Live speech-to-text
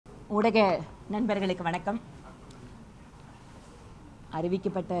ஊடக நண்பர்களுக்கு வணக்கம்.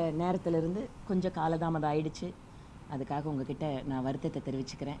 அறிவிக்கப்பட்ட நேரத்திலிருந்து கொஞ்சம் காலதாமதம் ஆயிடுச்சு. அதுக்காக உங்ககிட்ட நான் வருத்தத்தை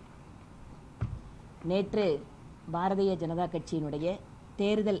தெரிவிச்சுக்கிறேன். நேற்று பாரதிய ஜனதா கட்சியினுடைய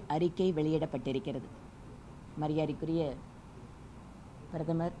தேர்தல் அறிக்கை வெளியிடப்பட்டிருக்கிறது. மரியாதைக்குரிய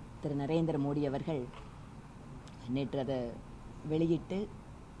பிரதமர் திரு நரேந்திர மோடி அவர்கள் நேற்று அதை வெளியிட்டு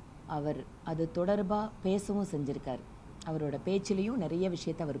அவர் அது தொடர்பாக பேசவும் செஞ்சிருக்கார். அவரோட பேச்சிலையும் நிறைய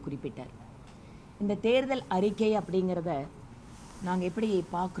விஷயத்தை அவர் குறிப்பிட்டார். இந்த தேர்தல் அறிக்கை அப்படிங்கிறத நாங்கள் எப்படி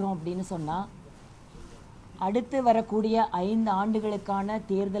பார்க்குறோம் அப்படின்னு சொன்னால், அடுத்து வரக்கூடிய 5 ஆண்டுகளுக்கான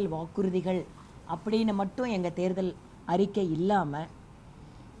தேர்தல் வாக்குறுதிகள் அப்படின்னு மட்டும் எங்கள் தேர்தல் அறிக்கை இல்லாமல்,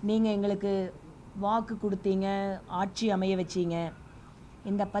 நீங்கள் எங்களுக்கு வாக்கு கொடுத்தீங்க, ஆட்சி அமைய வச்சிங்க,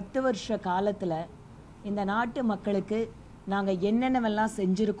 இந்த 10 வருஷ காலத்தில் இந்த நாட்டு மக்களுக்கு நாங்கள் என்னென்னவெல்லாம்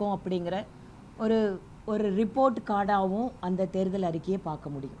செஞ்சுருக்கோம் அப்படிங்கிற ஒரு ரிப்போர்ட் கார்டாகவும் அந்த தேர்தல் அறிக்கையை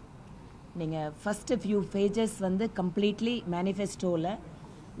பார்க்க முடியும். நீங்கள் first few pages completely மேனிஃபெஸ்டோவில்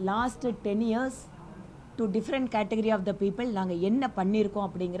last 10 years to different category of the people நாங்கள் என்ன பண்ணியிருக்கோம்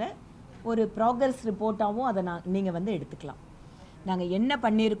அப்படிங்கிற ஒரு ப்ராக்ரஸ் ரிப்போர்ட்டாகவும் அதை நீங்கள் எடுத்துக்கலாம். நாங்கள் என்ன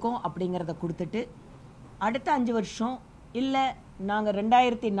பண்ணியிருக்கோம் அப்படிங்கிறத கொடுத்துட்டு, அடுத்த 5 வருஷம் இல்லை நாங்கள்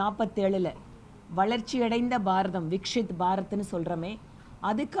 2047 வளர்ச்சியடைந்த பாரதம், விக்ஷித் பாரத்னு சொல்கிறோமே,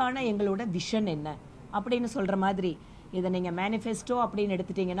 அதுக்கான எங்களோட விஷன் என்ன அப்படின்னு சொல்கிற மாதிரி இதை நீங்கள் மேனிஃபெஸ்டோ அப்படின்னு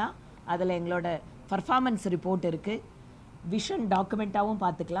எடுத்துட்டிங்கன்னா அதில் எங்களோட பர்ஃபார்மன்ஸ் ரிப்போர்ட் இருக்குது. விஷன் டாக்குமெண்ட்டாகவும்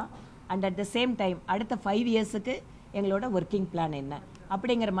பார்த்துக்கலாம். And at the same time அடுத்த 5 இயர்ஸுக்கு எங்களோட ஒர்க்கிங் பிளான் என்ன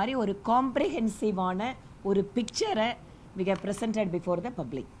அப்படிங்கிற மாதிரி ஒரு காம்ப்ரிஹென்சிவான ஒரு பிக்சரை we have presented before the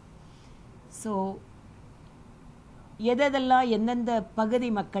public. So எதெல்லாம் எந்தெந்த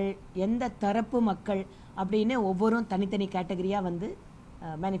பகுதி மக்கள், எந்த தரப்பு மக்கள் அப்படின்னு ஒவ்வொரும் தனித்தனி கேட்டகரியாக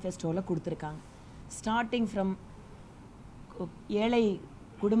மேனிஃபெஸ்டோவில் கொடுத்துருக்காங்க. ஸ்டார்டிங் ஃப்ரம் ஏழை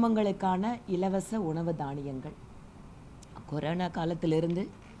குடும்பங்களுக்கான இலவச உணவு தானியங்கள். கொரோனா காலத்திலிருந்து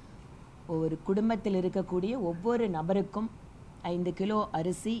ஒரு குடும்பத்தில் இருக்கக்கூடிய ஒவ்வொரு நபருக்கும் 5 கிலோ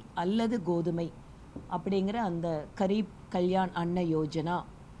அரிசி அல்லது கோதுமை அப்படிங்கிற அந்த கரீப் கல்யாண் அன்ன யோஜனா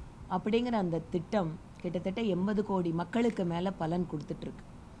அப்படிங்கிற அந்த திட்டம் கிட்டத்தட்ட 80 கோடி மக்களுக்கு மேலே பலன் கொடுத்துட்ருக்கு.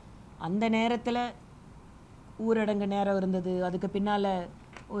 அந்த நேரத்தில் ஊரடங்கு நேரம் இருந்தது. அதுக்கு பின்னால்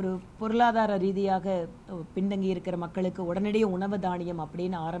ஒரு பொருளாதார ரீதியாக பின்தங்கி இருக்கிற மக்களுக்கு உடனடியே உணவு தானியம்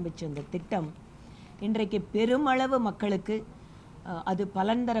அப்படின்னு ஆரம்பித்த இந்த திட்டம் இன்றைக்கு பெருமளவு மக்களுக்கு அது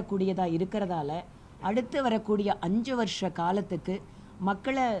பலன் தரக்கூடியதாக இருக்கிறதால அடுத்து வரக்கூடிய 5 வருஷ காலத்துக்கு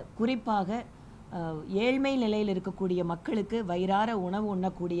மக்களை, குறிப்பாக ஏழ்மை நிலையில் இருக்கக்கூடிய மக்களுக்கு வயிறார உணவு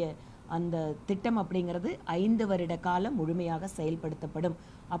உண்ணக்கூடிய அந்த திட்டம் அப்படிங்கிறது 5 வருட காலம் முழுமையாக செயல்படுத்தப்படும்.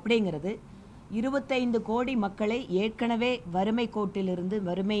 அப்படிங்கிறது 25 கோடி மக்களை ஏற்கனவே வறுமை கோட்டிலிருந்து,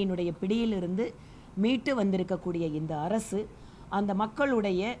 வறுமையினுடைய பிடியிலிருந்து மீட்டு வந்திருக்கக்கூடிய இந்த அரசு அந்த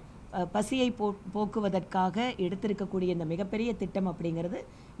மக்களுடைய பசியை போக்குவதற்காக எடுத்திருக்கக்கூடிய இந்த மிகப்பெரிய திட்டம் அப்படிங்கிறது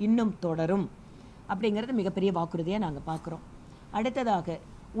இன்னும் தொடரும் அப்படிங்கிறது மிகப்பெரிய வாக்குறுதியாக நாங்கள் பார்க்குறோம். அடுத்ததாக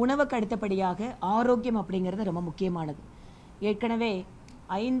உணவுக்கு அடுத்தபடியாக ஆரோக்கியம் அப்படிங்கிறது ரொம்ப முக்கியமானது. ஏற்கனவே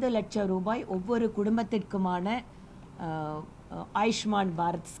 5 லட்சம் ரூபாய் ஒவ்வொரு குடும்பத்திற்குமான ஆயுஷ்மான்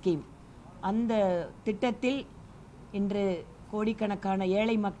பாரத் ஸ்கீம், அந்த திட்டத்தில் இன்று கோடிக்கணக்கான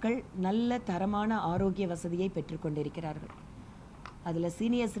ஏழை மக்கள் நல்ல தரமான ஆரோக்கிய வசதியை பெற்றுக்கொண்டிருக்கிறார்கள். அதில்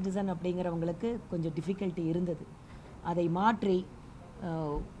சீனியர் சிட்டிசன் அப்படிங்கிறவங்களுக்கு கொஞ்சம் டிஃபிகல்ட்டி இருந்தது. அதை மாற்றி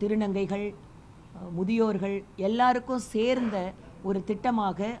திருநங்கைகள், முதியோர்கள் எல்லாருக்கும் சேர்ந்த ஒரு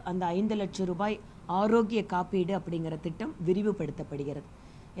திட்டமாக அந்த 5 லட்சம் ரூபாய் ஆரோக்கிய காப்பீடு அப்படிங்கிற திட்டம் விரிவுபடுத்தப்படுகிறது.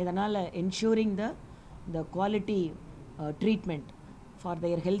 இதனால் ensuring the quality treatment for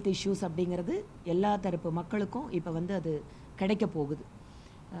their health issues அப்படிங்கிறது எல்லா தரப்பு மக்களுக்கும் இப்போ அது கிடைக்க போகுது.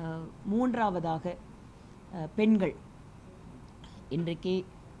 மூன்றாவதாக பெண்கள். இன்றைக்கு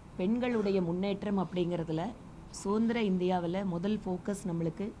பெண்களுடைய முன்னேற்றம் அப்படிங்கிறதுல சுதந்திர இந்தியாவில் முதல் ஃபோக்கஸ்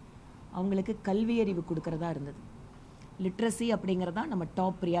அவங்களுக்கு கல்வி அறிவு கொடுக்கறதா இருந்தது. லிட்ரஸி அப்படிங்கிறதா நம்ம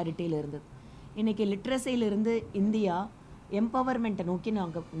டாப் ப்ரியாரிட்டியில் இருந்தது. இன்றைக்கி லிட்ரஸியிலிருந்து இந்தியா எம்பவர்மெண்ட்டை நோக்கி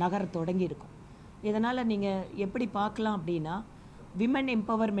நாங்கள் நகர தொடங்கியிருக்கோம். இதனால் நீங்கள் எப்படி பார்க்கலாம் அப்படின்னா, விமன்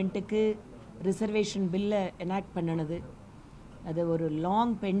எம்பவர்மெண்ட்டுக்கு ரிசர்வேஷன் பில்லை எனாக்ட் பண்ணினது அது ஒரு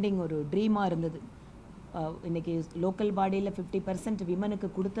லாங் பெண்டிங் ஒரு ட்ரீமாக இருந்தது. இன்றைக்கி லோக்கல் பாடியில் 50% விமனுக்கு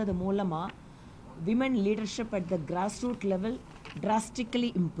கொடுத்தது மூலமாக women leadership at the cross root level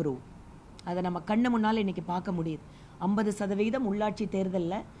drastically improve. அதை நம்ம கண்ணு முன்னால் இன்றைக்கி பார்க்க முடியுது. 50% உள்ளாட்சி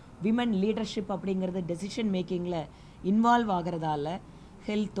தேர்தலில் விமன் லீடர்ஷிப் அப்படிங்கிறது டெசிஷன் மேக்கிங்கில் இன்வால்வ் ஆகிறதால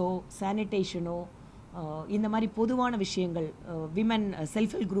ஹெல்த்தோ சானிடேஷனோ இந்த மாதிரி பொதுவான விஷயங்கள், விமன்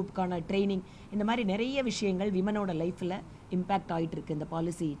செல்ஃப் ஹெல்ப் குரூப்புக்கான ட்ரைனிங், இந்த மாதிரி நிறைய விஷயங்கள் விமனோட லைஃப்பில் இம்பேக்ட் ஆகிட்டுருக்கு இந்த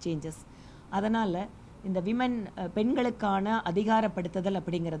பாலிசி சேஞ்சஸ். அதனால் இந்த விமன் பெண்களுக்கான அதிகாரப்படுத்துதல்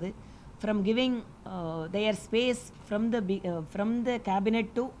அப்படிங்கிறது from giving their space from the cabinet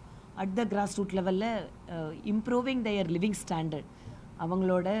to at the grassroots level improving their living standard.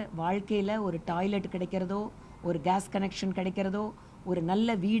 அவங்களோட வாழ்க்கையில் ஒரு டாய்லெட் கிடைக்கிறதோ, ஒரு கேஸ் கனெக்ஷன் கிடைக்கிறதோ, ஒரு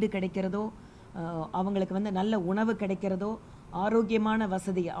நல்ல வீடு கிடைக்கிறதோ, அவங்களுக்கு வந்து நல்ல உணவு கிடைக்கிறதோ, ஆரோக்கியமான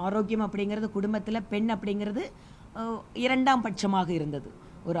வசதி. ஆரோக்கியம் அப்படிங்கிறது குடும்பத்தில் பெண் அப்படிங்கிறது இரண்டாம் பட்சமாக இருந்தது.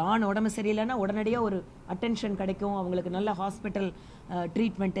 ஒரு ஆண் உடம்பு சரியில்லைன்னா உடனடியாக ஒரு அட்டென்ஷன் கிடைக்கும், அவங்களுக்கு நல்ல ஹாஸ்பிட்டல்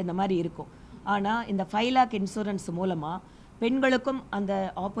ட்ரீட்மெண்ட் இந்த மாதிரி இருக்கும். ஆனால் இந்த 5 lakh இன்சூரன்ஸ் மூலமாக பெண்களுக்கும் அந்த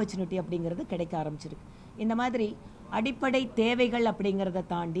ஆப்பர்ச்சுனிட்டி அப்படிங்கிறது கிடைக்க ஆரம்பிச்சிருக்கு. இந்த மாதிரி அடிப்படை தேவைகள் அப்படிங்கிறத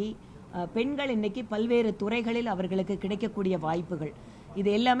தாண்டி பெண்கள் இன்றைக்கி பல்வேறு துறைகளில் அவர்களுக்கு கிடைக்கக்கூடிய வாய்ப்புகள் இது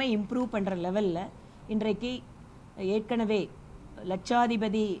எல்லாமே இம்ப்ரூவ் பண்ணுற லெவலில் இன்றைக்கு ஏற்கனவே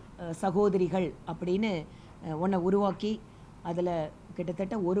லட்சாதிபதி சகோதரிகள் அப்படின்னு ஒன்றை உருவாக்கி அதில்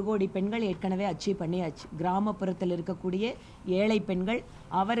கிட்டத்தட்ட 1 கோடி பெண்கள் ஏற்கனவே அச்சீவ் பண்ணியாச்சு. கிராமப்புறத்தில் இருக்கக்கூடிய ஏழை பெண்கள்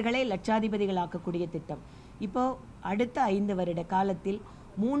அவர்களே லட்சாதிபதிகள் ஆக்கக்கூடிய திட்டம். இப்போது அடுத்த 5 வருட காலத்தில்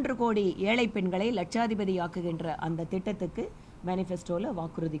 3 கோடி ஏழை பெண்களை லட்சாதிபதி ஆக்குகின்ற அந்த திட்டத்துக்கு மேனிஃபெஸ்டோவில்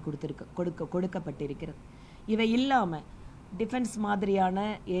வாக்குறுதி கொடுக்கப்பட்டிருக்கிறது. இவை இல்லாமல் டிஃபென்ஸ் மாதிரியான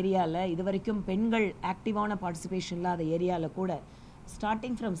ஏரியாவில் இதுவரைக்கும் பெண்கள் ஆக்டிவான பார்ட்டிசிபேஷன் இல்லாத ஏரியாவில் கூட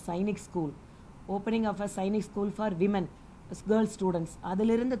starting from Sainik school, opening of a Sainik school for women girls students,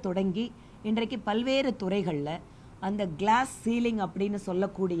 அதிலிருந்து தொடங்கி இன்றைக்கு பல்வேறு துறைகளில் அந்த கிளாஸ் சீலிங் அப்படின்னு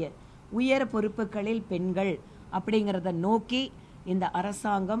சொல்லக்கூடிய உயர் பொறுப்புகளில் பெண்கள் அப்படிங்கிறத நோக்கி இந்த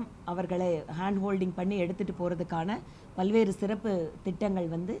அரசாங்கம் அவர்களை ஹேண்ட் ஹோல்டிங் பண்ணி எடுத்துகிட்டு போகிறதுக்கான பல்வேறு சிறப்பு திட்டங்கள்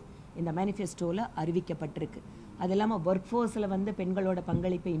வந்து இந்த மேனிஃபெஸ்டோவில் அறிவிக்கப்பட்டிருக்கு. அது இல்லாமல் ஒர்க் ஃபோர்ஸில் வந்து பெண்களோட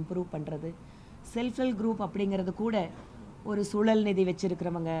பங்களிப்பை இம்ப்ரூவ் பண்ணுறது, செல்ஃப் ஹெல்ப் குரூப் அப்படிங்கிறது கூட ஒரு சுழல் நிதி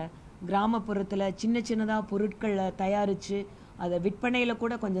வச்சுருக்கிறவங்க, கிராமப்புறத்தில் சின்னதாக பொருட்களை தயாரித்து அதை விற்பனையில்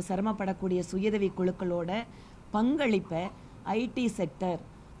கூட கொஞ்சம் சிரமப்படக்கூடிய சுயதவி குழுக்களோட பங்களிப்பை ஐடி செக்டர்,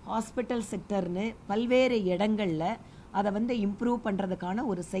 ஹாஸ்பிட்டல் செக்டர்னு பல்வேறு இடங்களில் அதை வந்து இம்ப்ரூவ் பண்ணுறதுக்கான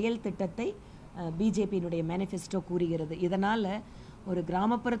ஒரு செயல் திட்டத்தை பிஜேபியினுடைய மேனிஃபெஸ்டோ கூறுகிறது. இதனால் ஒரு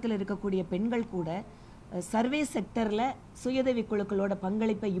கிராமப்புறத்தில் இருக்கக்கூடிய பெண்கள் கூட சர்வீஸ் செக்டரில் சுயதவி குழுக்களோட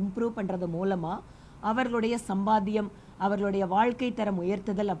பங்களிப்பை இம்ப்ரூவ் பண்ணுறது மூலமாக அவர்களுடைய சம்பாத்தியம், அவர்களுடைய வாழ்க்கை தரம்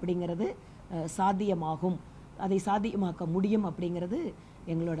உயர்த்துதல் அப்படிங்கிறது சாத்தியமாகும், அதை சாத்தியமாக்க முடியும் அப்படிங்கிறது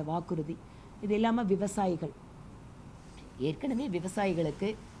எங்களோட வாக்குறுதி. இது இல்லாமல் விவசாயிகள், ஏற்கனவே விவசாயிகளுக்கு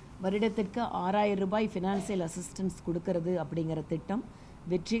வருடத்திற்கு 6000 ரூபாய் ஃபினான்சியல் அசிஸ்டன்ஸ் கொடுக்கறது அப்படிங்கிற திட்டம்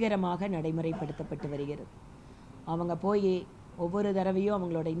வெற்றிகரமாக நடைமுறைப்படுத்தப்பட்டு வருகிறது. அவங்க போய் ஒவ்வொரு தடவையும்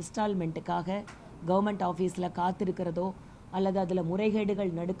அவங்களோட இன்ஸ்டால்மெண்ட்டுக்காக கவர்மெண்ட் ஆஃபீஸில் காத்திருக்கிறதோ அல்லது அதில் முறைகேடுகள்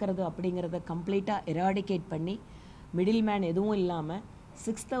நடக்கிறதோ அப்படிங்கிறத கம்ப்ளீட்டாக எராடிகேட் பண்ணி மிடில் மேன் எதுவும் இல்லாமல்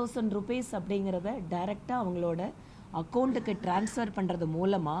 6000 rupees அப்படிங்கிறத டைரெக்டாக அவங்களோட அக்கௌண்ட்டுக்கு ட்ரான்ஸ்ஃபர் பண்ணுறது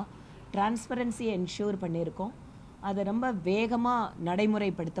மூலமாக டிரான்ஸ்பரன்சியை என்ஷூர் பண்ணியிருக்கோம். அது ரொம்ப வேகமாக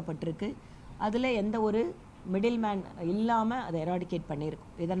நடைமுறைப்படுத்தப்பட்டிருக்கு. அதில் எந்த ஒரு மிடில் மேன் இல்லாமல் அதை எராடிகேட்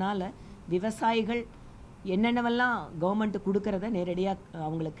பண்ணியிருக்கோம். இதனால் விவசாயிகள் என்னென்னவெல்லாம் கவர்மெண்ட்டு கொடுக்கறத நேரடியாக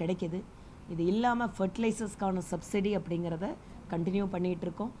அவங்களுக்கு கிடைக்கிது. இது இல்லாமல் ஃபர்டிலைசர்ஸ்க்கான சப்சிடி அப்படிங்கிறத கண்டினியூ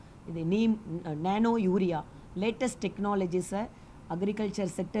பண்ணிகிட்ருக்கோம். இது நேனோ யூரியா லேட்டஸ்ட் டெக்னாலஜிஸை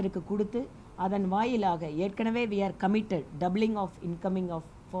அக்ரிகல்ச்சர் செக்டருக்கு கொடுத்து அதன் வாயிலாக ஏற்கனவே we are committed doubling of incoming of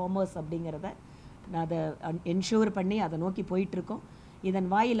farmers அப்படிங்கிறத அதை என்ஷூர் பண்ணி அதை நோக்கி போயிட்டுருக்கோம். இதன்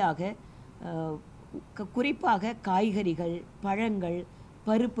வாயிலாக குறிப்பாக காய்கறிகள், பழங்கள்,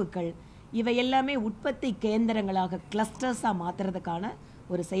 பருப்புகள் இவை எல்லாமே உற்பத்தி கேந்திரங்களாக கிளஸ்டர்ஸாக மாற்றுறதுக்கான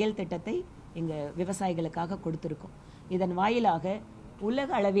ஒரு செயல் திட்டத்தை எங்கள் விவசாயிகளுக்காக கொடுத்துருக்கோம். இதன் வாயிலாக உலக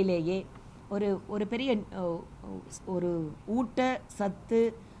அளவிலேயே ஒரு பெரிய ஒரு ஊட்ட சத்து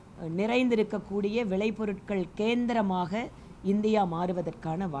நிறைந்திருக்கக்கூடிய விளைபொருட்கள் கேந்திரமாக இந்தியா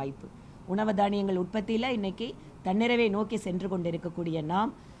மாறுவதற்கான வாய்ப்பு. உணவு தானியங்கள் உற்பத்தியில் இன்றைக்கி தன்னிறைவை நோக்கி சென்று கொண்டிருக்கக்கூடிய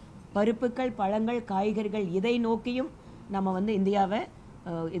நாம் பருப்புகள், பழங்கள், காய்கறிகள் இதை நோக்கியும் நம்ம வந்து இந்தியாவை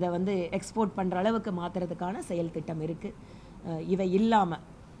இதை வந்து எக்ஸ்போர்ட் பண்ணுற அளவுக்கு மாற்றுறதுக்கான செயல் திட்டம் இருக்குது. இவை இல்லாமல்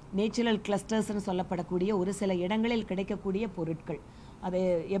நேச்சுரல் கிளஸ்டர்ஸ்னு சொல்லப்படக்கூடிய ஒரு சில இடங்களில் கிடைக்கக்கூடிய பொருட்கள், அது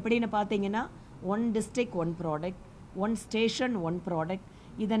எப்படின்னு பார்த்தீங்கன்னா 1 district 1 product, 1 station 1 product.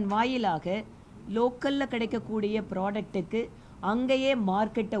 இதன் வாயிலாக லோக்கலில் கிடைக்கக்கூடிய ப்ராடக்ட்டுக்கு அங்கேயே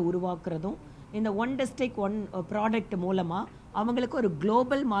மார்க்கெட்டை உருவாக்குறதும், இந்த 1 district 1 ப்ராடக்ட் மூலமாக அவங்களுக்கு ஒரு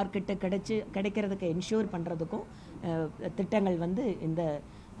குளோபல் மார்க்கெட்டை கிடைக்கிறதுக்கு என்ஷூர் பண்ணுறதுக்கும் திட்டங்கள் வந்து இந்த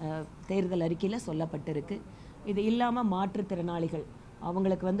தேர்தல் அறிக்கையில் சொல்லப்பட்டிருக்கு. இது இல்லாமல் மாற்றுத்திறனாளிகள்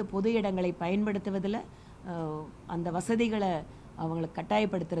அவங்களுக்கு வந்து பொது இடங்களை பயன்படுத்துவதில் அந்த வசதிகளை அவங்களுக்கு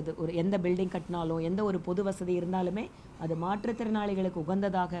கட்டாயப்படுத்துறது. ஒரு எந்த பில்டிங் கட்டினாலும் எந்த ஒரு பொது வசதி இருந்தாலுமே அது மாற்றுத்திறனாளிகளுக்கு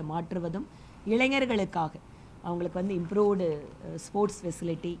உகந்ததாக மாற்றுவதும், இளைஞர்களுக்காக அவங்களுக்கு வந்து improved sports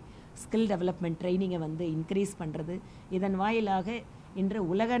facility, skill development ட்ரைனிங்கை வந்து இன்க்ரீஸ் பண்ணுறது. இதன் வாயிலாக இன்று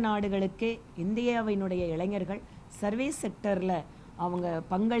உலக நாடுகளுக்கே இந்தியாவினுடைய இளைஞர்கள் சர்வீஸ் செக்டரில் அவங்க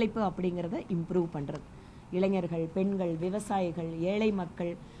பங்களிப்பு அப்படிங்கிறத இம்ப்ரூவ் பண்ணுறது. இளைஞர்கள், பெண்கள், விவசாயிகள், ஏழை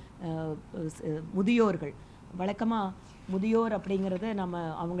மக்கள், முதியோர்கள். வழக்கமாக முதியோர் அப்படிங்கிறது நம்ம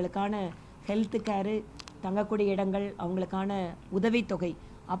அவங்களுக்கான ஹெல்த் கேரு, தங்கக்கூடிய இடங்கள், அவங்களுக்கான உதவித்தொகை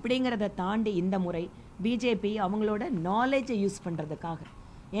அப்படிங்கிறத தாண்டி இந்த முறை பிஜேபி அவங்களோட நாலேஜை யூஸ் பண்ணுறதுக்காக,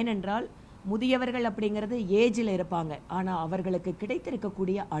 ஏனென்றால் முதியவர்கள் அப்படிங்கிறது ஏஜில் இருப்பாங்க, ஆனால் அவர்களுக்கு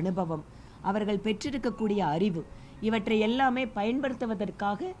கிடைத்திருக்கக்கூடிய அனுபவம், அவர்கள் பெற்றிருக்கக்கூடிய அறிவு, இவற்றை எல்லாமே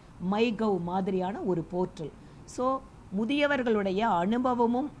பயன்படுத்துவதற்காக மைகவ் மாதிரியான ஒரு போர்ட்டல். ஸோ முதியவர்களுடைய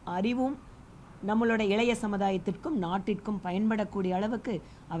அனுபவமும் அறிவும் நம்மளோட இளைய சமுதாயத்திற்கும் நாட்டிற்கும் பயன்படக்கூடிய அளவுக்கு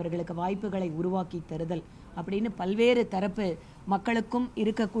அவர்களுக்கு வாய்ப்புகளை உருவாக்கி தருதல் அப்படின்னு பல்வேறு தரப்பு மக்களுக்கும்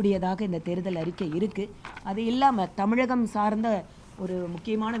இருக்கக்கூடியதாக இந்த தேர்தல் அறிக்கை இருக்குது. அது இல்லாமல் தமிழகம் சார்ந்த ஒரு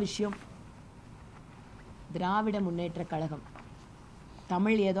முக்கியமான விஷயம், திராவிட முன்னேற்ற கழகம்.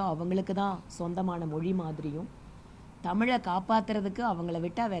 தமிழ் ஏதோ அவங்களுக்கு தான் சொந்தமான மொழி மாதிரியும், தமிழை காப்பாற்றுறதுக்கு அவங்கள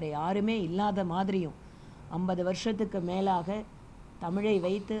விட்டால் வேறு யாருமே இல்லாத மாதிரியும் 50 வருஷத்துக்கு மேலாக தமிழை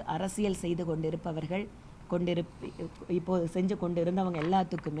வைத்து அரசியல் செய்து கொண்டிருப்பவர்கள் இப்போது செஞ்சு கொண்டு இருந்தவங்க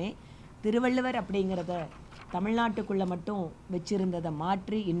எல்லாத்துக்குமே திருவள்ளுவர் அப்படிங்கிறத தமிழ்நாட்டுக்குள்ளே மட்டும் வச்சிருந்ததை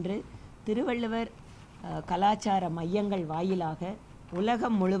மாற்றி இன்று திருவள்ளுவர் கலாச்சார மையங்கள் வாயிலாக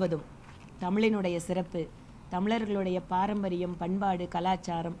உலகம் முழுவதும் தமிழினுடைய சிறப்பு, தமிழர்களுடைய பாரம்பரியம், பண்பாடு,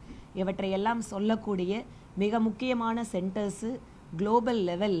 கலாச்சாரம் இவற்றையெல்லாம் சொல்லக்கூடிய மிக முக்கியமான சென்டர்ஸு குளோபல்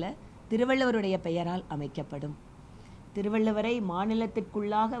லெவலில் திருவள்ளுவருடைய பெயரால் அமைக்கப்படும். திருவள்ளுவரை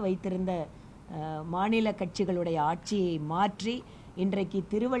மாநிலத்திற்குள்ளாக வைத்திருந்த மாநில கட்சிகளுடைய ஆட்சியை மாற்றி இன்றைக்கு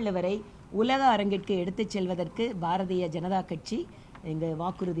திருவள்ளுவரை உலக அரங்கிற்கு எடுத்துச் செல்வதற்கு பாரதிய ஜனதா கட்சி இங்கே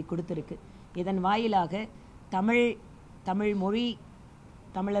வாக்குறுதி கொடுத்துருக்கு. இதன் வாயிலாக தமிழ் மொழி,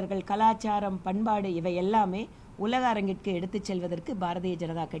 தமிழர்கள் கலாச்சாரம், பண்பாடு இவை எல்லாமே உலக அரங்கிற்கு எடுத்துச் செல்வதற்கு பாரதிய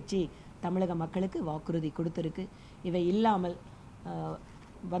ஜனதா கட்சி தமிழக மக்களுக்கு வாக்குறுதி கொடுத்துருக்கு. இவை இல்லாமல்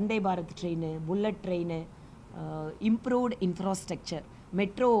Vande Bharat train, bullet train, improved infrastructure,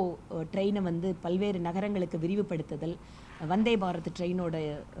 metro ட்ரெயினை வந்து பல்வேறு நகரங்களுக்கு விரிவுபடுத்துதல், வந்தே பாரத் ட்ரெயினோட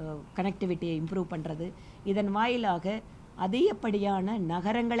கனெக்டிவிட்டியை இம்ப்ரூவ் பண்ணுறது, இதன் வாயிலாக அதிகப்படியான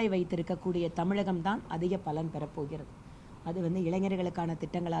நகரங்களை வைத்திருக்கக்கூடிய தமிழகம்தான் அதிக பலன் பெறப்போகிறது. அது வந்து இளைஞர்களுக்கான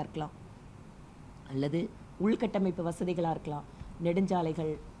திட்டங்களாக இருக்கலாம், அல்லது உள்கட்டமைப்பு வசதிகளாக இருக்கலாம்,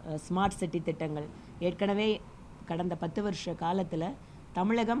 நெடுஞ்சாலைகள், ஸ்மார்ட் சிட்டி திட்டங்கள். ஏற்கனவே கடந்த 10 வருஷ காலத்தில்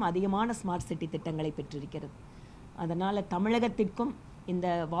தமிழகம் அதிகமான ஸ்மார்ட் சிட்டி திட்டங்களை பெற்றிருக்கிறது. அதனால் தமிழகத்திற்கும் இந்த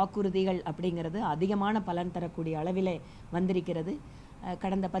வாக்குறுதிகள் அப்படிங்கிறது அதிகமான பலன் தரக்கூடிய அளவிலே வந்திருக்கிறது.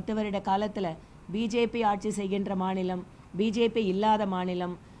 கடந்த 10 வருட காலத்தில் பிஜேபி ஆட்சி செய்கின்ற மாநிலம், பிஜேபி இல்லாத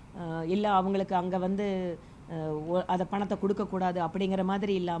மாநிலம் இல்லை, அவங்களுக்கு அங்கே வந்து அதை பணத்தை கொடுக்கக்கூடாது அப்படிங்கிற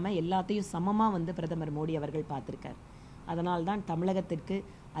மாதிரி இல்லாமல் எல்லாத்தையும் சமமாக வந்து பிரதமர் மோடி அவர்கள் பார்த்துருக்கார். அதனால்தான் தமிழகத்திற்கு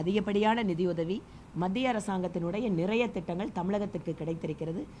அதிகப்படியான நிதியுதவி, மத்திய அரசாங்கத்தினுடைய நிறைய திட்டங்கள் தமிழகத்திற்கு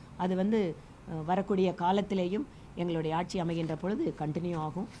கிடைத்திருக்கிறது. அது வந்து வரக்கூடிய காலத்திலேயும் எங்களுடைய ஆட்சி அமைகின்ற பொழுது கண்டினியூ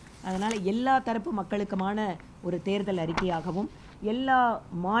ஆகும். அதனால் எல்லா தரப்பு மக்களுக்குமான ஒரு தேர்தல் அறிக்கையாகவும், எல்லா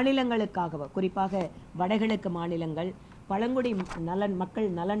மாநிலங்களுக்காகவும், குறிப்பாக வடகிழக்கு மாநிலங்கள், பழங்குடி மக்கள்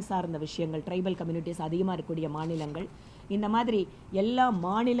நலன் சார்ந்த விஷயங்கள், ட்ரைபல் கம்யூனிட்டிஸ் அதிகமாக இருக்கக்கூடிய மாநிலங்கள், இந்த மாதிரி எல்லா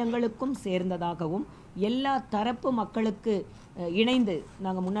மாநிலங்களுக்கும் சேர்ந்ததாகவும் எல்லா தரப்பு மக்களுக்கு இணைந்து,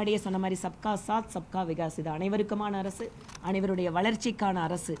 நாங்கள் முன்னாடியே சொன்ன மாதிரி சப்கா சாத் சப்கா விகாஸ், இது அனைவருக்குமான அரசு, அனைவருடைய வளர்ச்சிக்கான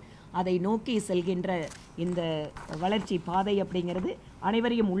அரசு, அதை நோக்கி செல்கின்ற இந்த வளர்ச்சி பாதை அப்படிங்கிறது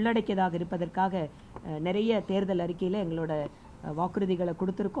அனைவரையும் உள்ளடக்கியதாக இருப்பதற்காக நிறைய தேர்தல் அறிக்கையில் எங்களோட வாக்குறுதிகளை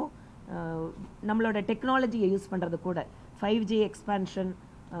கொடுத்துருக்கோம். நம்மளோட டெக்னாலஜியை யூஸ் பண்ணுறது கூட 5G expansion,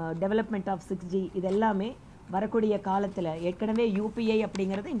 development of 6G, இது எல்லாமே வரக்கூடிய காலத்தில் ஏற்கனவே UPI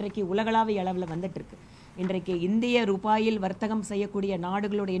அப்படிங்கிறது இன்றைக்கு உலகளாவிய அளவில் வந்துட்டுருக்கு. இன்றைக்கு இந்திய ரூபாயில் வர்த்தகம் செய்யக்கூடிய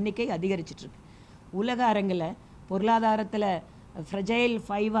நாடுகளோட எண்ணிக்கை அதிகரிச்சிட்ருக்கு. உலக அரங்கில் பொருளாதாரத்தில் ஃப்ரெஜைல்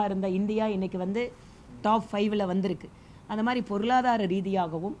 5ஆக இருந்த இந்தியா இன்றைக்கி வந்து டாப் 5ல் வந்திருக்கு. அந்த மாதிரி பொருளாதார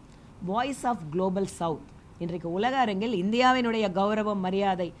ரீதியாகவும் வாய்ஸ் ஆஃப் குளோபல் சவுத், இன்றைக்கு உலக அரங்கில் இந்தியாவினுடைய கௌரவம்,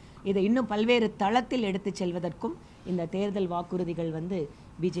 மரியாதை, இதை இன்னும் பல்வேறு தளத்தில் எடுத்து செல்வதற்கும் இந்த தேர்தல் வாக்குறுதிகள் வந்து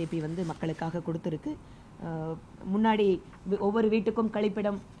பிஜேபி வந்து மக்களுக்காக கொடுத்துருக்கு. முன்னாடி ஒவ்வொரு வீட்டுக்கும்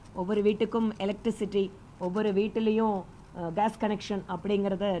கழிப்பிடம், ஒவ்வொரு வீட்டுக்கும் எலக்ட்ரிசிட்டி, ஒவ்வொரு வீட்டிலையும் கேஸ் கனெக்ஷன்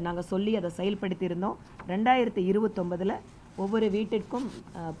அப்படிங்கிறத நாங்கள் சொல்லி அதை செயல்படுத்தியிருந்தோம். 2029 ஒவ்வொரு வீட்டிற்கும்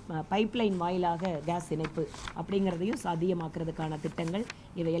பைப்லைன் வாயிலாக கேஸ் இணைப்பு அப்படிங்கிறதையும் சாத்தியமாக்குறதுக்கான திட்டங்கள்,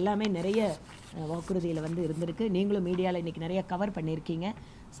 இவை எல்லாமே நிறைய வாக்குறுதியில் வந்து இருந்திருக்கு. நீங்களும் மீடியாவில் இன்றைக்கி நிறைய கவர் பண்ணியிருக்கீங்க.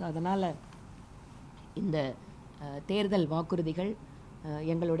 ஸோ அதனால் இந்த தேர்தல் வாக்குறுதிகள்,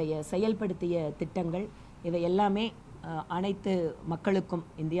 எங்களுடைய செயல்படுத்திய திட்டங்கள், இவை எல்லாமே அனைத்து மக்களுக்கும்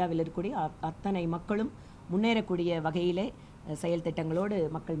இந்தியாவில் இருக்கக்கூடிய அத்தனை மக்களும் முன்னேறக்கூடிய வகையிலே செயல் திட்டங்களோடு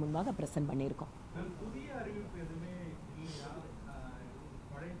மக்கள் முன்பாக பிரசன்ட் பண்ணியிருக்கோம்.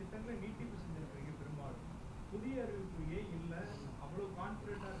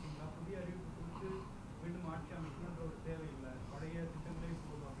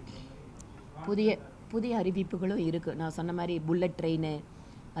 புதிய அறிவிப்புகளும் இருக்குது. நான் சொன்ன மாதிரி புல்லட் ட்ரெயின்,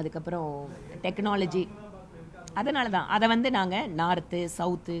 அதுக்கப்புறம் டெக்னாலஜி, அதனால தான் அதை வந்து நாங்கள் நார்த்து,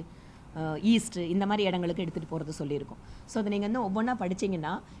 சவுத்து, ஈஸ்ட்டு இந்த மாதிரி இடங்களுக்கு எடுத்துகிட்டு போகிறது சொல்லியிருக்கோம். ஸோ அதை நீங்கள் வந்து ஒவ்வொன்றா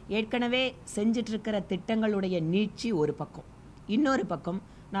படிச்சிங்கன்னா ஏற்கனவே செஞ்சிட்ருக்கிற திட்டங்களுடைய நீட்சி ஒரு பக்கம், இன்னொரு பக்கம்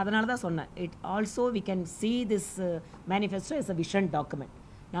நான் அதனால தான் சொன்னேன், it also we can see this manifesto is a vision document.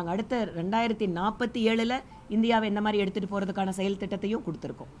 நாங்கள் அடுத்த 2047 இந்தியாவை என்ன மாதிரி எடுத்துகிட்டு போகிறதுக்கான செயல் திட்டத்தையும்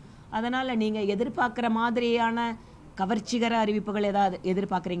கொடுத்துருக்கோம். அதனால் நீங்கள் எதிர்பார்க்குற மாதிரியான கவர்ச்சிகர அறிவிப்புகள் ஏதாவது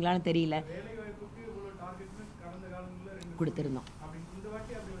எதிர்பார்க்குறீங்களான்னு தெரியல. கொடுத்துருந்தோம்.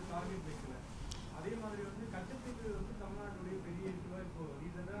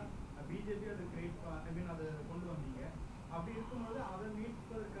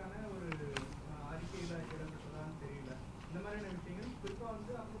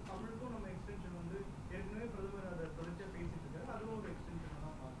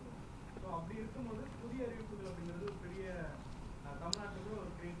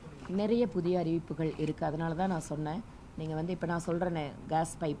 நிறைய புதிய அறிவிப்புகள் இருக்குது. அதனால தான் நான் சொன்னேன், நீங்கள் வந்து இப்போ நான் சொல்கிறேனே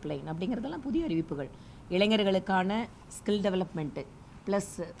கேஸ் பைப்லைன் அப்படிங்கிறதெல்லாம் புதிய அறிவிப்புகள். இளைஞர்களுக்கான ஸ்கில் டெவலப்மெண்ட்டு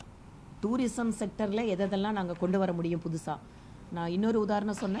ப்ளஸ் டூரிசம் செக்டரில் எதெல்லாம் நாங்கள் கொண்டு வர முடியும் புதுசாக. நான் இன்னொரு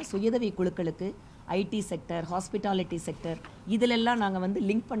உதாரணம் சொன்னேன், சுயதவி குழுக்களுக்கு ஐடி செக்டர், ஹாஸ்பிட்டாலிட்டி செக்டர், இதிலெல்லாம் நாங்கள் வந்து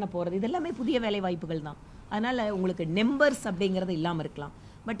லிங்க் பண்ண போகிறது. இதெல்லாமே புதிய வேலை வாய்ப்புகள் தான். அதனால் உங்களுக்கு நம்பர்ஸ் அப்படிங்கிறது இல்லாமல் இருக்கலாம்,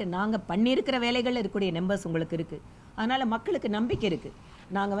 பட் நாங்கள் பண்ணியிருக்கிற வேலைகளில் இருக்கக்கூடிய நம்பர்ஸ் உங்களுக்கு இருக்குது. அதனால் மக்களுக்கு நம்பிக்கை இருக்குது.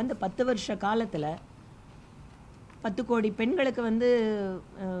 நாங்கள் வந்து 10 வருஷ காலத்தில் 10 கோடி பெண்களுக்கு வந்து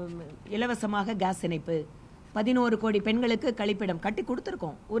இலவசமாக கேஸ் இணைப்பு, 11 கோடி பெண்களுக்கு கழிப்பிடம் கட்டி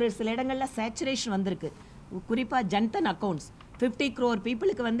கொடுத்துருக்கோம். ஒரு சில இடங்களில் சேச்சுரேஷன் வந்திருக்கு. குறிப்பாக ஜன்தன் அக்கௌண்ட்ஸ் 50 crore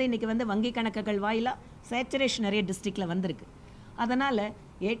பீப்புளுக்கு வந்து இன்றைக்கி வந்து வங்கி கணக்குகள் வாயிலாக சேச்சுரேஷன் நிறைய டிஸ்ட்ரிக்டில் வந்திருக்கு. அதனால்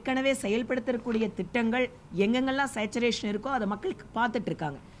ஏற்கனவே செயல்படுத்தக்கூடிய திட்டங்கள் எங்கெங்கெல்லாம் சேச்சுரேஷன் இருக்கோ அதை மக்களுக்கு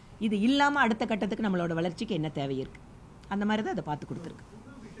பார்த்துட்ருக்காங்க. இது இல்லாமல் அடுத்த கட்டத்துக்கு நம்மளோட வளர்ச்சிக்கு என்ன தேவை இருக்குது, அந்த மாதிரி தான் அதை பார்த்து கொடுத்துருக்கு.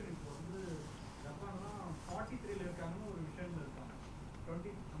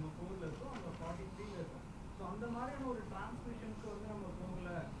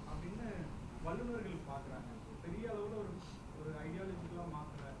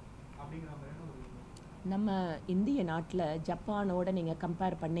 நம்ம இந்திய நாட்டில் ஜப்பானோட நீங்கள்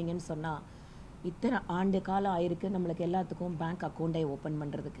கம்பேர் பண்ணிங்கன்னு சொன்னால் இத்தனை ஆண்டு காலம் ஆயிருக்கு நம்மளுக்கு எல்லாத்துக்கும் பேங்க் அக்கௌண்ட்டை ஓப்பன்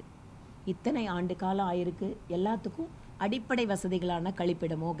பண்ணுறதுக்கு. இத்தனை ஆண்டு காலம் ஆயிருக்கு எல்லாத்துக்கும் அடிப்படை வசதிகளான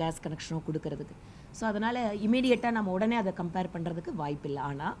கழிப்பிடமோ கேஸ் கனெக்ஷனோ கொடுக்கறதுக்கு. ஸோ அதனால் இமீடியட்டாக நம்ம உடனே அதை கம்பேர் பண்ணுறதுக்கு வாய்ப்பில்லை.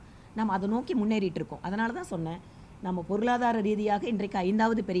 ஆனால் நம்ம அதை நோக்கி முன்னேறிட்டு இருக்கோம். அதனால தான் சொன்னேன், நம்ம பொருளாதார ரீதியாக இன்றைக்கு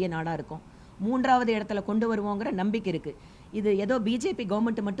 5வது பெரிய நாடாக இருக்கோம். 3வது இடத்துல கொண்டு வருவோங்கிற நம்பிக்கை இருக்குது. இது ஏதோ பிஜேபி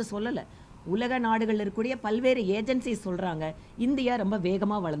கவர்மெண்ட் மட்டும் சொல்லலை, உலக நாடுகளில் இருக்கக்கூடிய பல்வேறு ஏஜென்சிஸ் சொல்கிறாங்க இந்தியா ரொம்ப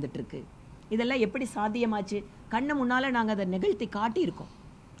வேகமாக வளர்ந்துட்டுருக்கு. இதெல்லாம் எப்படி சாத்தியமாச்சு? கண்ணு முன்னால் நாங்கள் அதை நிகழ்த்தி காட்டியிருக்கோம்.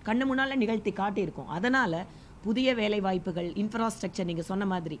 அதனால் புதிய வேலை வாய்ப்புகள், இன்ஃப்ராஸ்ட்ரக்சர், நீங்கள் சொன்ன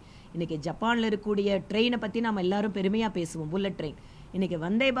மாதிரி இன்றைக்கி ஜப்பானில் இருக்கக்கூடிய ட்ரெயினை பற்றி நம்ம எல்லாரும் பெருமையாக பேசுவோம், புல்லட் ட்ரெயின். இன்றைக்கி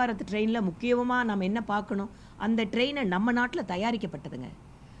வந்தே பாரத் ட்ரெயினில் முக்கியமாக நம்ம என்ன பார்க்கணும், அந்த ட்ரெயினை நம்ம நாட்டில் தயாரிக்கப்பட்டதுங்க.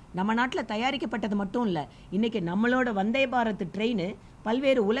 நம்ம நாட்டில் தயாரிக்கப்பட்டது மட்டும் இல்லை, இன்றைக்கி நம்மளோட வந்தே பாரத் ட்ரெயின்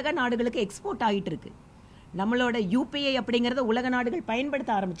பல்வேறு உலக நாடுகளுக்கு எக்ஸ்போர்ட் ஆகிட்டு இருக்கு. நம்மளோட யூபிஐ அப்படிங்கிறத உலக நாடுகள்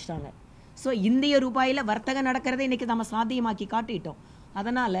பயன்படுத்த ஆரம்பிச்சிட்டாங்க. ஸோ இந்திய ரூபாயில் வர்த்தகம் நடக்கிறத இன்றைக்கி நம்ம சாத்தியமாக்கி காட்டிட்டோம்.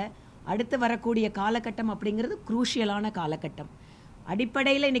 அதனால் அடுத்து வரக்கூடிய காலகட்டம் அப்படிங்கிறது குரூஷியலான காலகட்டம்.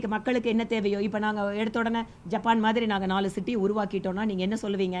 அடிப்படையில் இன்றைக்கி மக்களுக்கு என்ன தேவையோ, இப்போ நாங்கள் எடுத்த உடனே ஜப்பான் மாதிரி நாங்கள் 4 சிட்டி உருவாக்கிட்டோன்னா நீங்கள் என்ன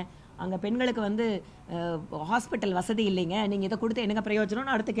சொல்லுவீங்க? அங்கே பெண்களுக்கு வந்து ஹாஸ்பிட்டல் வசதி இல்லைங்க, நீங்கள் இதை கொடுத்து என்னங்க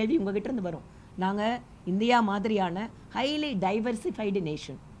பிரயோஜனம்னு அடுத்த கேள்வி உங்ககிட்ட இருந்து வரும். நாங்கள் இந்தியா மாதிரியான ஹைலி டைவர்சிஃபைடு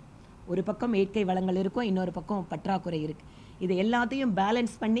நேஷன். ஒரு பக்கம் இயற்கை வளங்கள் இருக்கும், இன்னொரு பக்கம் பற்றாக்குறை இருக்குது. இது எல்லாத்தையும்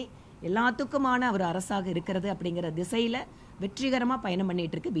பேலன்ஸ் பண்ணி எல்லாத்துக்குமான ஒரு அரசாக இருக்கிறது அப்படிங்கிற திசையில் வெற்றிகரமாக பயணம்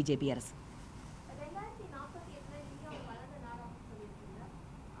பண்ணிட்டு இருக்கு பிஜேபி அரசு.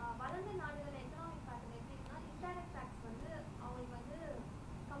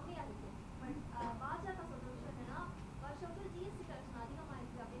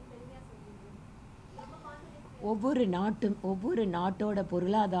 ஒவ்வொரு நாட்டோட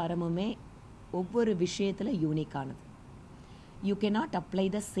பொருளாதாரமுமே ஒவ்வொரு விஷயத்தில் யூனிக்கானது. You cannot apply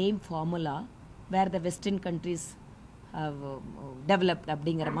the same formula where the Western countries have developed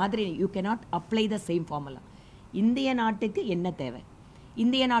அப்படிங்கிற மாதிரி you cannot apply the same formula. இந்திய நாட்டுக்கு என்ன தேவை,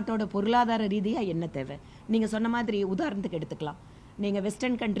 இந்திய நாட்டோட பொருளாதார ரீதியாக என்ன தேவை? நீங்கள் சொன்ன மாதிரி உதாரணத்துக்கு எடுத்துக்கலாம். நீங்கள்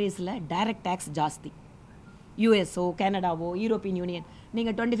வெஸ்டர்ன் கண்ட்ரீஸில் டைரக்ட் டேக்ஸ் ஜாஸ்தி. யூஎஸ்ஓ, கனடாவோ, யூரோப்பியன் யூனியன்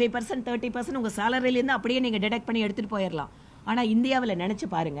நீங்கள் 25% 30% உங்கள் சேலரியிலேருந்து அப்படியே நீங்கள் டிடெக்ட் பண்ணி எடுத்துகிட்டு போயிடலாம். ஆனால் இந்தியாவில் நினச்சி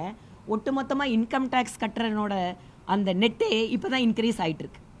பாருங்கள், ஒட்டுமொத்தமாக இன்கம் டேக்ஸ் கட்டுறனோட அந்த நெட்டே இப்போ தான் இன்க்ரீஸ் ஆகிட்டு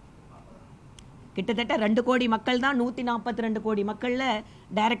இருக்கு. கிட்டத்தட்ட 2 கோடி மக்கள் தான் 142 கோடி மக்களில்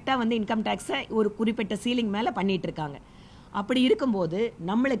டைரெக்டாக வந்து இன்கம் டேக்ஸை ஒரு குறிப்பிட்ட சீலிங் மேலே பண்ணிகிட்டு இருக்காங்க. அப்படி இருக்கும்போது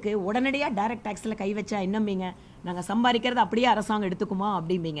நம்மளுக்கு உடனடியாக டைரக்ட் டேக்ஸில் கை வச்சா என்னம்பீங்க? நாங்கள் சம்பாதிக்கிறது அப்படியே அரசாங்கம் எடுத்துக்குமா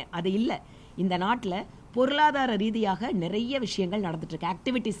அப்படிம்பீங்க. அது இல்லை. இந்த நாட்டில் பொருளாதார ரீதியாக நிறைய விஷயங்கள் நடந்துட்டுருக்கு,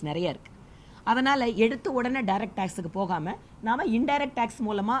 ஆக்டிவிட்டீஸ் நிறைய இருக்குது. அதனால் எடுத்து உடனே டைரக்ட் டேக்ஸுக்கு போகாமல் நாம் இன்டைரக்ட் டேக்ஸ்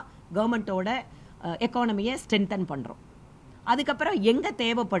மூலமாக கவர்மெண்ட்டோட எக்கானமியை ஸ்ட்ரென்தன் பண்ணுறோம். அதுக்கப்புறம் எங்கே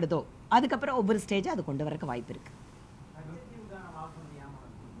தேவைப்படுதோ அதுக்கப்புறம் ஒவ்வொரு ஸ்டேஜாக அது கொண்டு வரக்கு வாய்ப்பு இருக்குது.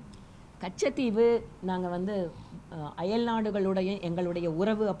 கச்சத்தீவு நாங்கள் வந்து அயல் நாடுகளுடைய எங்களுடைய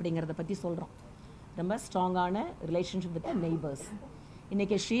உறவு அப்படிங்கிறத பற்றி சொல்கிறோம். ரொம்ப ஸ்ட்ராங்கான ரிலேஷன்ஷிப் வித் நெய்பர்ஸ்.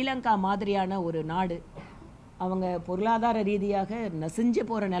 இன்றைக்கி ஸ்ரீலங்கா மாதிரியான ஒரு நாடு அவங்க பொருளாதார ரீதியாக நசிஞ்சு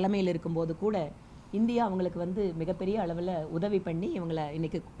போகிற நிலைமையில் இருக்கும்போது கூட இந்தியா அவங்களுக்கு வந்து மிகப்பெரிய அளவில் உதவி பண்ணி இவங்களை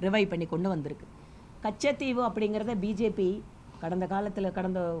இன்றைக்கி ரிவைவ் பண்ணி கொண்டு வந்திருக்கு. கச்சத்தீவு அப்படிங்கிறத பிஜேபி கடந்த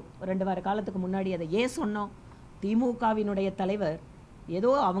 2 வார காலத்துக்கு முன்னாடி அதை ஏன் சொன்னோம்? திமுகவினுடைய தலைவர் ஏதோ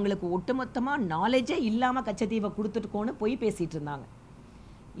அவங்களுக்கு ஒட்டுமொத்தமாக நாலேஜே இல்லாமல் கச்சத்தீவை கொடுத்துட்டுக்கோன்னு பொய் பேசிகிட்டு இருந்தாங்க.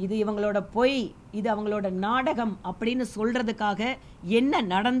 இது இவங்களோட பொய், இது அவங்களோட நாடகம் அப்படின்னு சொல்கிறதுக்காக என்ன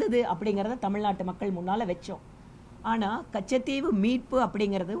நடந்தது அப்படிங்கிறத தமிழ்நாட்டு மக்கள் முன்னால் வச்சோம். ஆனால் கச்சத்தீவு மீட்பு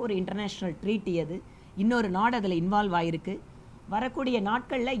அப்படிங்கிறது ஒரு இன்டர்நேஷ்னல் ட்ரீட்டி. அது இன்னொரு நாடு அதில் இன்வால்வ் ஆகிருக்கு. வரக்கூடிய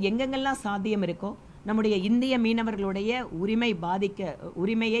நாட்களில் எங்கெங்கெல்லாம் சாத்தியம் இருக்கோ நம்முடைய இந்திய மீனவர்களுடைய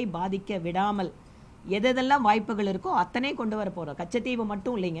உரிமையை பாதிக்க விடாமல் எதெல்லாம் வாய்ப்புகள் இருக்கோ அத்தனை கொண்டு வர போகிறோம். கச்சத்தீவு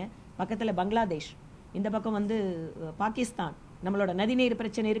மட்டும் இல்லைங்க, பக்கத்தில் பங்களாதேஷ், இந்த பக்கம் வந்து பாகிஸ்தான், நம்மளோட நதிநீர்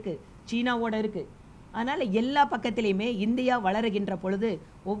பிரச்சனை இருக்குது, சீனாவோட இருக்குது. அதனால் எல்லா பக்கத்திலையுமே இந்தியா வளருகின்ற பொழுது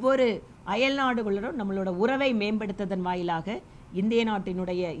ஒவ்வொரு அயல் நாடுகளுடன் நம்மளோட உறவை மேம்படுத்துவதன் வாயிலாக இந்திய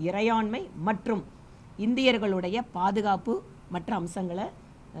நாட்டினுடைய இறையாண்மை மற்றும் இந்தியர்களுடைய பாதுகாப்பு மற்ற அம்சங்களை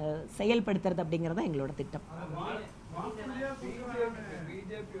செயல்படுத்துறது அப்படிங்கிறது எங்களோட திட்டம்.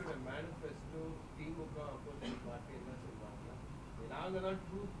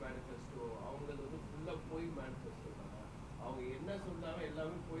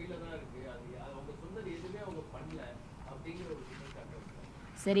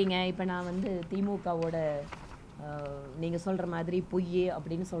 சரிங்க, இப்போ நான் வந்து திமுகவோட நீங்கள் சொல்கிற மாதிரி பொய்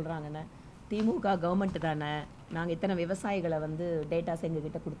அப்படின்னு சொல்கிறாங்கன்னு, திமுக கவர்மெண்ட் தானே, நாங்கள் இத்தனை விவசாயிகளை வந்து டேட்டாஸ்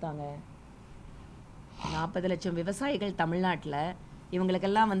எங்ககிட்ட கொடுத்தாங்க. 40 லட்சம் விவசாயிகள் தமிழ்நாட்டில்,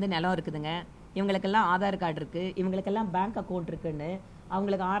 இவங்களுக்கெல்லாம் வந்து நிலம் இருக்குதுங்க, இவங்களுக்கெல்லாம் ஆதார் கார்டு இருக்குது, இவங்களுக்கெல்லாம் பேங்க் அக்கௌண்ட் இருக்குன்னு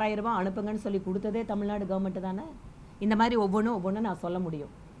அவங்களுக்கு 6000 ரூபாய் அனுப்புங்கன்னு சொல்லி கொடுத்ததே தமிழ்நாடு கவர்மெண்ட் தானே. இந்த மாதிரி ஒவ்வொன்றும் நான் சொல்ல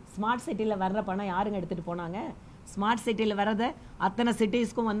முடியும். ஸ்மார்ட் சிட்டியில் வர்ற பணம் யாருங்க எடுத்துகிட்டு போனாங்க? ஸ்மார்ட் சிட்டியில் வர்றதை அத்தனை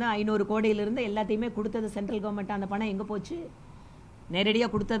சிட்டிஸ்க்கும் வந்து 500 கோடியிலிருந்து எல்லாத்தையுமே கொடுத்தது சென்ட்ரல் கவர்மெண்ட். அந்த பணம் எங்கே போச்சு?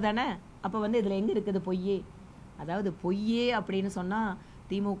 நேரடியாக கொடுத்தது தானே. அப்போ வந்து இதில் எங்கே இருக்குது பொய்யே? அதாவது பொய்யே அப்படின்னு சொன்னால்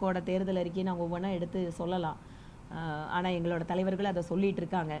திமுகவோட தேர்தல் அறிக்கையை நாங்கள் ஒவ்வொன்றா எடுத்து சொல்லலாம். ஆனால் எங்களோட தலைவர்கள் அதை சொல்லிகிட்டு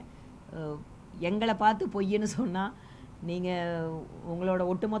இருக்காங்க. எங்களை பார்த்து பொய்ன்னு சொன்னால் நீங்கள் உங்களோட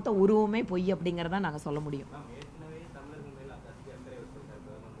ஒட்டுமொத்த உருவமே பொய் அப்படிங்கிறதான் நாங்கள் சொல்ல முடியும்.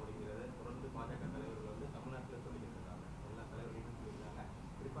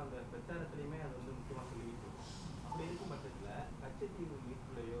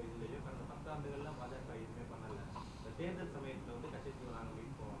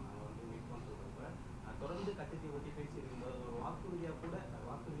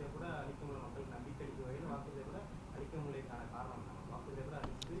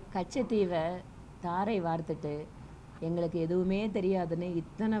 கச்சத்தீவை தாரை வார்த்துட்டு எங்களுக்கு எதுவுமே தெரியாதுன்னு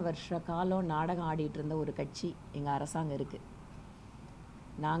இத்தனை வருஷ காலம் நாடகம் ஆடிட்டு இருந்த ஒரு கட்சி எங்கள் அரசாங்கம் இருக்குது.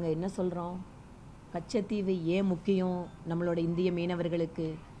 நாங்கள் என்ன சொல்கிறோம்? கச்சத்தீவு ஏன் முக்கியம் நம்மளோட இந்திய மீனவர்களுக்கு?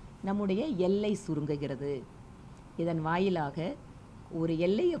 நம்முடைய எல்லை சுருங்குகிறது. இதன் வாயிலாக ஒரு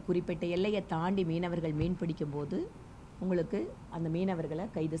குறிப்பிட்ட எல்லையை தாண்டி மீனவர்கள் மீன் பிடிக்கும்போது உங்களுக்கு அந்த மீனவர்களை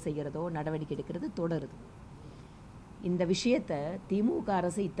கைது செய்கிறதோ நடவடிக்கை எடுக்கிறது தொடருது. இந்த விஷயத்தை திமுக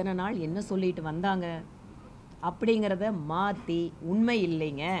அரசு இத்தனை நாள் என்ன சொல்லிட்டு வந்தாங்க அப்படிங்கிறத மாற்றி உண்மை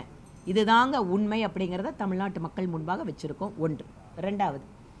இல்லைங்க, இதுதாங்க உண்மை அப்படிங்கிறத தமிழ்நாட்டு மக்கள் முன்பாக வச்சுருக்கோம். 1. 2வது,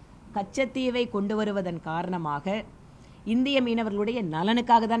 கச்சத்தீவை கொண்டு வருவதன் காரணமாக இந்திய மீனவர்களுடைய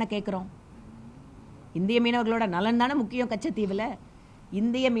நலனுக்காக தானே கேட்குறோம். இந்திய மீனவர்களோட நலன் தானே முக்கியம் கச்சத்தீவில்.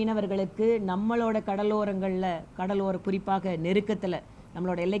 இந்திய மீனவர்களுக்கு நம்மளோட கடலோர குறிப்பாக நெருக்கத்தில்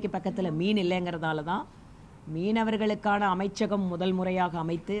நம்மளோட எல்லைக்கு பக்கத்தில் மீன் இல்லைங்கிறதால தான் மீனவர்களுக்கான அமைச்சகம் முதல் முறையாக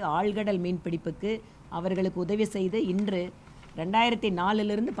அமைத்து ஆழ்கடல் மீன் பிடிப்புக்கு அவர்களுக்கு உதவி செய்து இன்று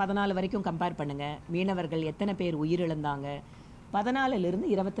 2004 14 வரைக்கும் கம்பேர் பண்ணுங்கள். மீனவர்கள் எத்தனை பேர் உயிரிழந்தாங்க, 14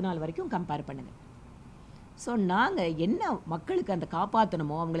 24 வரைக்கும் கம்பேர் பண்ணுங்கள். ஸோ நாங்கள் என்ன மக்களுக்கு அந்த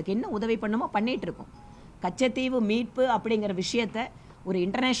காப்பாற்றணுமோ, அவங்களுக்கு என்ன உதவி பண்ணணுமோ பண்ணிகிட்ருக்கோம். கச்சத்தீவு மீட்பு அப்படிங்கிற விஷயத்தை ஒரு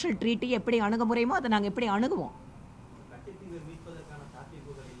இன்டர்நேஷ்னல் ட்ரீட்டி எப்படி அணுகுமுறையுமோ அதை நாங்கள் எப்படி அணுகுவோம்.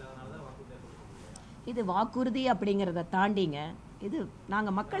 இது வாக்குறுதி அப்படிங்கிறத தாண்டிங்க, இது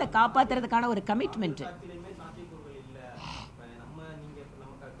நாங்கள் மக்களை காப்பாற்றுறதுக்கான ஒரு கமிட்மெண்ட்டு.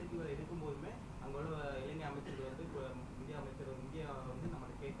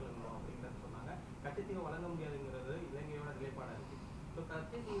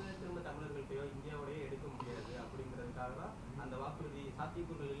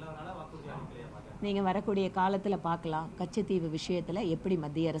 நீங்கள் வரக்கூடிய காலத்தில் பார்க்கலாம், கச்சத்தீவு விஷயத்தில் எப்படி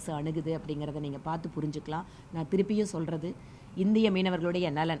மத்திய அரசு அணுகுது அப்படிங்கிறத நீங்கள் பார்த்து புரிஞ்சுக்கலாம். நான் திருப்பியும் சொல்கிறது, இந்திய மீனவர்களுடைய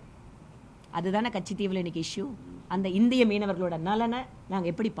நலன் அதுதானே கச்சத்தீவில் இன்றைக்கி இஷ்யூ. அந்த இந்திய மீனவர்களோட நலனை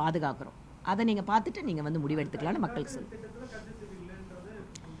நாங்கள் எப்படி பாதுகாக்கிறோம் அதை நீங்கள் பார்த்துட்டு நீங்கள் வந்து முடிவெடுத்துக்கலான்னு மக்களுக்கு சொல்லுங்கள்.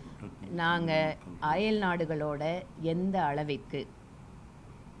 நாங்கள் அயல் நாடுகளோட எந்த அளவிற்கு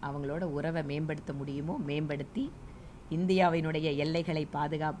அவங்களோட உறவை மேம்படுத்த முடியுமோ மேம்படுத்தி இந்தியாவினுடைய எல்லைகளை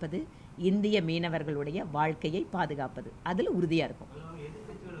பாதுகாப்பது, இந்திய மீனவர்களுடைய வாழ்க்கையை பாதுகாப்பது, அதில் உறுதியாக இருக்கும்.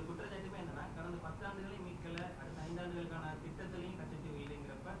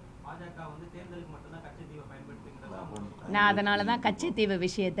 நான் அதனால தான் கச்சத்தீவு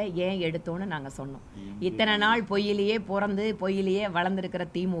விஷயத்தை ஏன் எடுத்தோன்னு நாங்கள் சொன்னோம். இத்தனை நாள் பொய்யிலேயே பிறந்து பொய்யிலேயே வளர்ந்துருக்கிற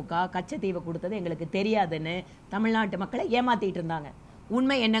திமுக கச்சத்தீவை கொடுத்தது எங்களுக்கு தெரியாதுன்னு தமிழ்நாட்டு மக்களை ஏமாத்திட்டு இருந்தாங்க.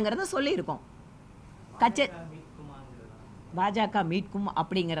 உண்மை என்னங்கிறத சொல்லியிருக்கோம். பாஜக மீட்கும்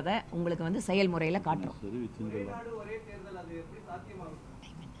அப்படிங்கிறத உங்களுக்கு வந்து செயல்முறையில் காட்டுறோம்.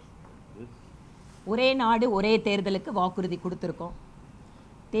 ஒரே நாடு ஒரே தேர்தலுக்கு வாக்குறுதி கொடுத்துருக்கோம்.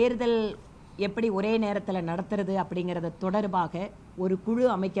 தேர்தல் எப்படி ஒரே நேரத்தில் நடத்துறது அப்படிங்கிறத தொடர்பாக ஒரு குழு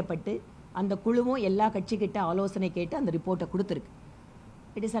அமைக்கப்பட்டு அந்த குழுவும் எல்லா கட்சிக்கிட்ட ஆலோசனை கேட்டு அந்த ரிப்போர்ட்டை கொடுத்துருக்கு.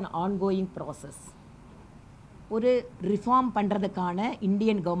 It is an ongoing process. ஒரு ரிஃபார்ம் பண்ணுறதுக்கான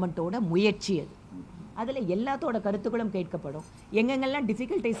இந்தியன் கவர்மெண்ட்டோட முயற்சி அது. அதில் எல்லாத்தோட கருத்துக்களும் கேட்கப்படும். எங்கெங்கெல்லாம்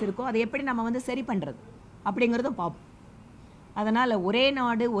டிஃபிகல்ட்டிஸ் இருக்கோ அதை எப்படி நம்ம வந்து சரி பண்ணுறது அப்படிங்கிறதும் பார்ப்போம். அதனால் ஒரே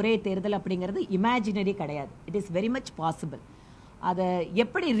நாடு ஒரே தேர்தல் அப்படிங்கிறது இமேஜினரி கிடையாது. It is very much possible. அதை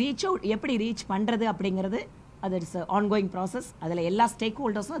எப்படி ரீச் பண்ணுறது அப்படிங்கிறது அது இட்ஸ் ஆன்கோயிங் ப்ராசஸ். அதில் எல்லா ஸ்டேக்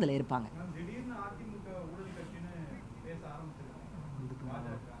ஹோல்டர்ஸும் அதில் இருப்பாங்க.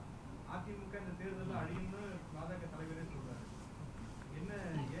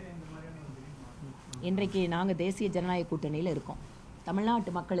 இன்றைக்கு நாங்கள் தேசிய ஜனநாயக கூட்டணியில் இருக்கோம்.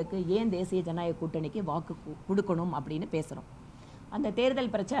 தமிழ்நாட்டு மக்களுக்கு ஏன் தேசிய ஜனநாயக கூட்டணிக்கு வாக்கு கொடுக்கணும் அப்படின்னு பேசுகிறோம். அந்த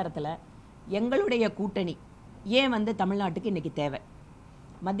தேர்தல் பிரச்சாரத்தில் எங்களுடைய கூட்டணி ஏன் வந்து தமிழ்நாட்டுக்கு இன்றைக்கி தேவை,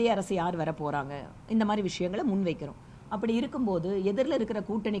 மத்திய அரசு யார் வர போகிறாங்க, இந்த மாதிரி விஷயங்களை முன்வைக்கிறோம். அப்படி இருக்கும்போது எதிரில் இருக்கிற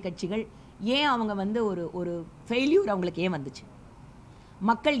கூட்டணி கட்சிகள் ஏன் அவங்க வந்து ஒரு ஃபெயில்யூர் அவங்களுக்கு ஏன் வந்துச்சு,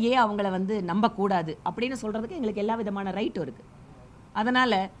 மக்கள் ஏன் அவங்கள வந்து நம்பக்கூடாது அப்படின்னு சொல்கிறதுக்கு எங்களுக்கு எல்லா விதமான ரைட்டும் இருக்குது.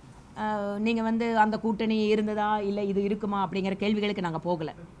 அதனால் நீங்கள் வந்து அந்த கூட்டணி இருந்ததா இல்லை இது இருக்குமா அப்படிங்கிற கேள்விகளுக்கு நாங்கள்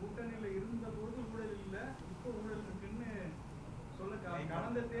போகலை.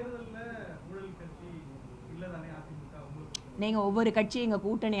 நீங்கள் ஒவ்வொரு கட்சி எங்கள்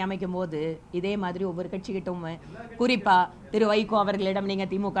கூட்டணி அமைக்கும் போது இதே மாதிரி ஒவ்வொரு கட்சிக்கிட்டும் குறிப்பாக திரு வைகோ அவர்களிடம் நீங்கள்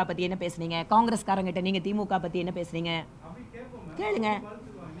திமுக பற்றி என்ன பேசுனீங்க, காங்கிரஸ்காரங்கிட்ட நீங்கள் திமுக பற்றி என்ன பேசுனீங்க கேளுங்க,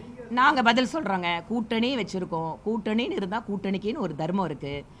 நாங்கள் பதில் சொல்கிறோங்க. கூட்டணி வச்சுருக்கோம், கூட்டணின்னு இருந்தால் கூட்டணிக்குன்னு ஒரு தர்மம்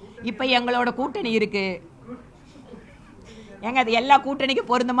இருக்குது. இப்போ எங்களோட கூட்டணி இருக்குது, ஏங்க அது எல்லா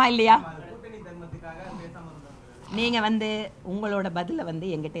கூட்டணிக்கும் பொருந்துமா இல்லையா? நீங்கள் வந்து உங்களோட பதிலை வந்து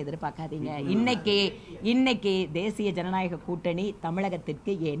எங்கிட்ட எதிர்பார்க்காதீங்க. இன்னைக்கு தேசிய ஜனநாயக கூட்டணி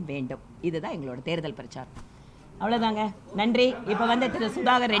தமிழகத்திற்கு ஏன் வேண்டும், இதுதான் எங்களோட தேர்தல் பிரச்சாரம். அவ்வளோதாங்க, நன்றி. இப்போ வந்து திரு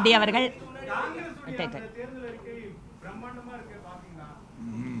சுதாகர் ரெட்டி அவர்கள்.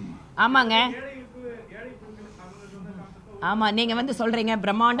 ஆமாங்க, ஆமாம், நீங்கள் வந்து சொல்கிறீங்க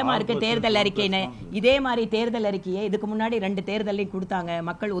பிரம்மாண்டமாக இருக்குது தேர்தல் அறிக்கைன்னு. இதே மாதிரி தேர்தல் அறிக்கையை இதுக்கு முன்னாடி 2 தேர்தலையும் கொடுத்தாங்க,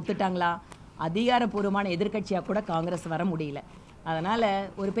 மக்கள் ஒத்துட்டாங்களா? அதிகாரப்பூர்வமான எதிர்கட்சியாக கூட காங்கிரஸ் வர முடியல. அதனால்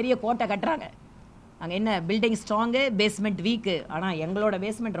ஒரு பெரிய கோட்டை கட்டுறாங்க. அங்கே என்ன பில்டிங் ஸ்ட்ராங்கு, பேஸ்மெண்ட் வீக்கு. ஆனால் எங்களோட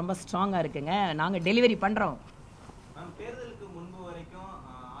பேஸ்மெண்ட் ரொம்ப ஸ்ட்ராங்காக இருக்குங்க, நாங்கள் டெலிவரி பண்ணுறோம்.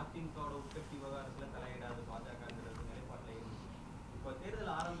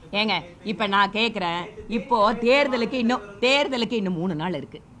 ஏங்க இப்போ நான் கேட்குறேன், இப்போது தேர்தலுக்கு இன்னும் 3 நாள்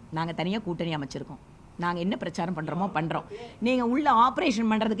இருக்குது. நாங்கள் தனியாக கூட்டணி அமைச்சிருக்கோம். நாங்கள் என்ன பிரச்சாரம் பண்ணுறோமோ பண்ணுறோம். நீங்கள் உள்ள ஆப்ரேஷன்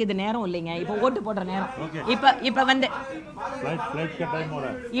பண்ணுறதுக்கு இது நேரம் இல்லைங்க, இப்போ ஓட்டு போடுற நேரம். இப்போ வந்து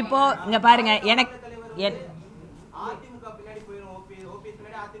இப்போ இங்கே பாருங்க, எனக்கு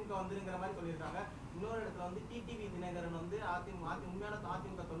அதிமுக வந்துருங்கிற மாதிரி சொல்லியிருக்காங்க. இன்னொரு இடத்துல வந்து டிடிவி தினகரன் வந்து உண்மையான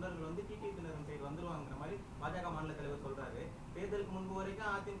அதிமுக தொண்டர்கள் வந்து டிடிவி தினகரன் சைடு வந்துருவாங்கிற மாதிரி பாஜக மாநில தலைவர் சொல்றாரு. தேர்தலுக்கு முன்பு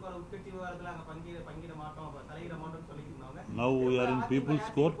வரைக்கும் அதிமுக உட்கட்சி விவகாரத்தில் அங்கே பங்கிட மாட்டோம், தலையிட மாட்டோம்னு சொல்லியிருந்தாங்க. Now we are in people's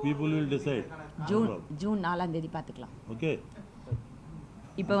court, people will decide. June 4ஆம் தேதி பார்த்துக்கலாம். Okay.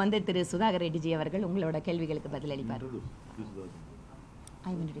 இப்போ வந்து திரு சுதாகர் ரெட்டிஜி அவர்கள் உங்களோட கேள்விகளுக்கு பதிலளிப்பார்.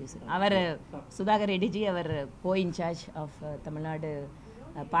 அவர் சுதாகர் ரெட்டிஜி அவர் co-in-charge of Tamil Nadu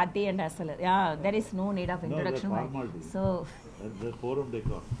party and as well. Yeah, there is no need of introduction. No, so the forum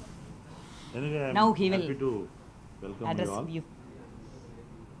decor. Anyway, now I'm he will happy to welcome address you all. you.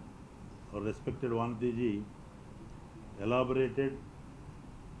 Our respected Vanathi ji elaborated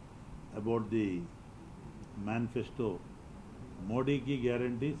about the manifesto Modi ki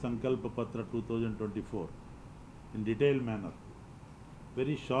guarantee Sankalp Patra 2024 in detailed manner.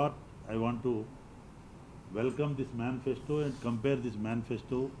 Very short, I want to welcome this manifesto and compare this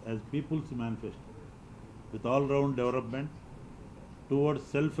manifesto as people's manifesto with all-round development towards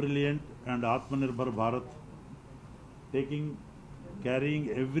self-reliant and Atmanirbhar Bharat, carrying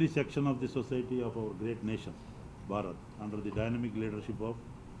every section of the society of our great nation, Bharat, under the dynamic leadership of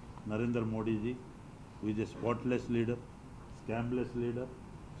Narendra Modi ji, who is a spotless leader, scamless leader,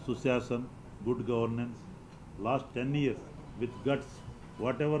 Sushasan, good governance. Last 10 years, with guts,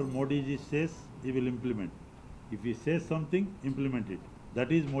 whatever Modi ji says, he will implement. If he says something, implement it. That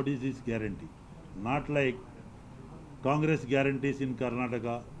is Modi ji's guarantee. Not like Congress guarantees in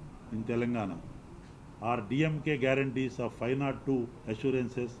Karnataka, in Telangana, or DMK guarantees of 502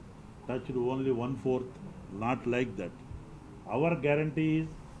 assurances touched only 1/4, not like that. Our guarantee is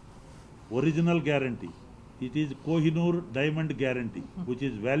original guarantee. It is Kohinoor diamond guarantee, which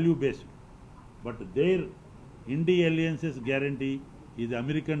is value based. But their India alliance's guarantee is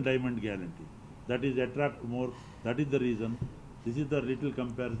American diamond guarantee. That is attract more. That is the reason. This is the little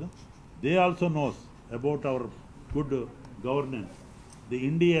comparison. They also knows about our good governance. The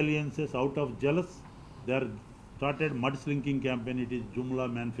India alliances, out of jealous, they are started mudslinging campaign. It is Jumla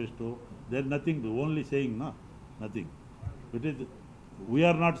manifesto. They are nothing, only saying nothing. It is, we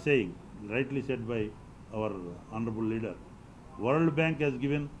are not saying, rightly said by our honorable leader. World Bank has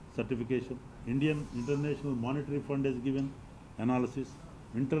given certification. Indian International Monetary Fund has given analysis.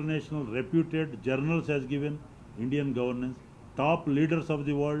 International reputed journals has given Indian governance. Top leaders of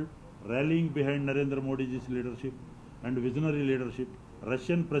the world rallying behind Narendra Modi's leadership and visionary leadership.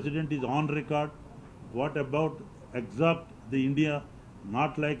 Russian president is on record. What about exact the India?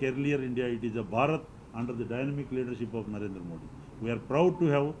 Not like earlier India, it is a Bharat under the dynamic leadership of Narendra Modi. We are proud to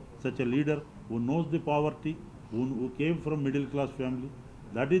have such a leader who knows the poverty, who came from middle class family.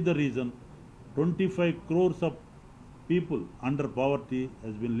 That is the reason 25 crores of people under poverty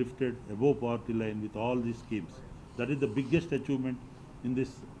has been lifted above poverty line with all these schemes. That is the biggest achievement in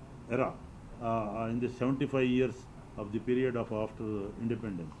this era, in the 75 years of the period of after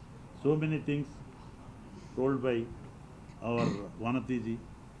independence. So many things told by our Vanathi ji.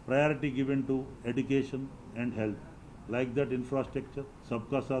 Priority given to education and health. Like that infrastructure,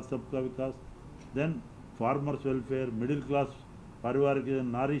 Sabka Saath, Sabka Vikas. Then farmers' welfare, middle class, Parivarik,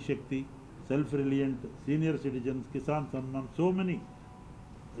 Nari Shakti, self-reliant, senior citizens, Kisan Samman, so many.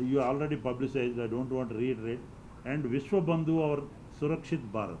 You already publicized, I don't want to reiterate. And Vishwa Bandhu, our Surakshit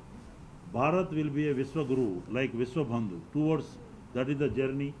Bharat. Bharat will be a Vishwa Guru, like Vishwa Bandhu. Towards, that is the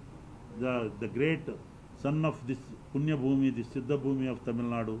journey, the great son of this Punya Bhumi, this Siddha Bhumi of Tamil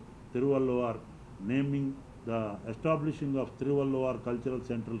Nadu, Tiruvalluvar, naming the establishing of Tiruvalluvar Cultural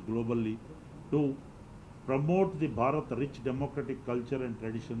Center globally to promote the Bharat rich democratic culture and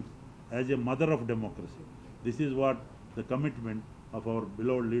traditions as a mother of democracy. This is what the commitment of our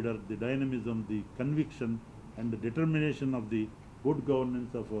beloved leader, the dynamism, the conviction and the determination of the good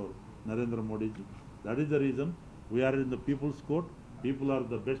governance of our Narendra Modi ji. That is the reason we are in the people's court. People are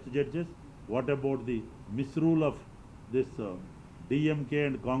the best judges. What about the misrule of this DMK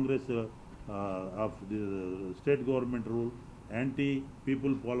and Congress of the state government rule,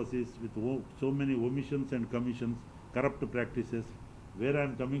 anti-people policies with so many omissions and commissions, corrupt practices. Where I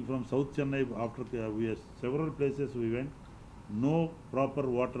am coming from, South Chennai, after we have several places we went, no proper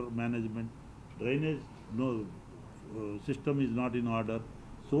water management, drainage, no system is not in order.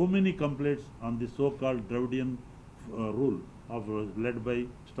 So many complaints on the so-called Dravidian rule of led by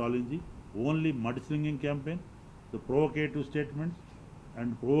Stalinji. Only mudslinging campaign, the provocative statements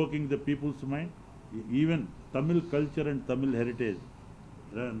and provoking the people's mind, even Tamil culture and Tamil heritage,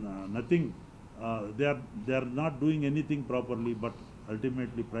 nothing, they are not doing anything properly, but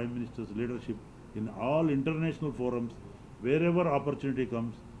ultimately Prime Minister's leadership in all international forums, wherever opportunity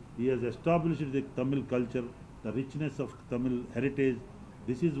comes, he has established the Tamil culture, the richness of Tamil heritage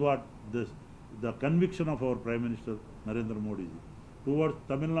This is what the conviction of our Prime Minister Narendra Modi ji towards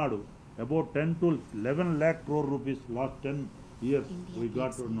Tamil Nadu. About 10 to 11 lakh crore rupees last 10 years we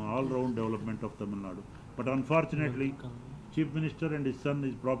got an all-round development of Tamil Nadu. But unfortunately, Chief Minister and his son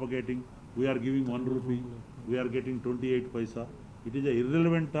is propagating, we are giving 1 rupee, we are getting 28 paisa. It is a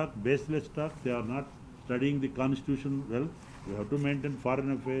irrelevant talk, baseless talk. They are not studying the constitution well. We have to maintain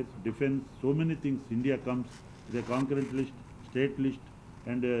foreign affairs, defense, so many things. India comes with a concurrent list, state list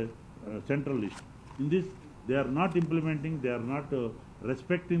and a central list. In this, they are not implementing, they are not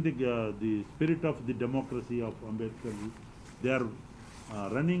respecting the spirit of the democracy of Ambedkar. They are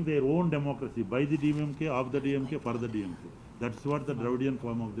running their own democracy by the DMK, of the DMK, for the DMK. That's what the Dravidian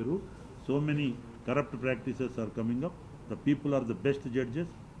form of the rule. So many corrupt practices are coming up. The people are the best judges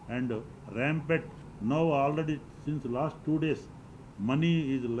and rampant. Now already since last 2 days, money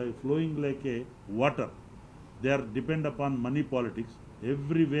is flowing like a water. They are depend upon money politics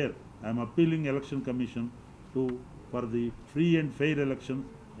everywhere. I am appealing Election Commission for the free and fair elections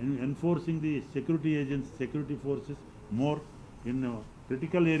and enforcing the security agents, security forces more in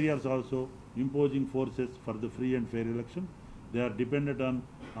critical areas also, imposing forces for the free and fair election. They are dependent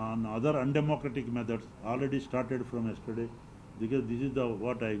on other undemocratic methods already started from yesterday, because this is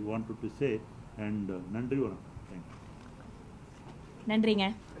what I wanted to say. And Nandri Varam. Thank you. நன்றிங்க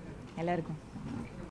எல்லாருக்கும்.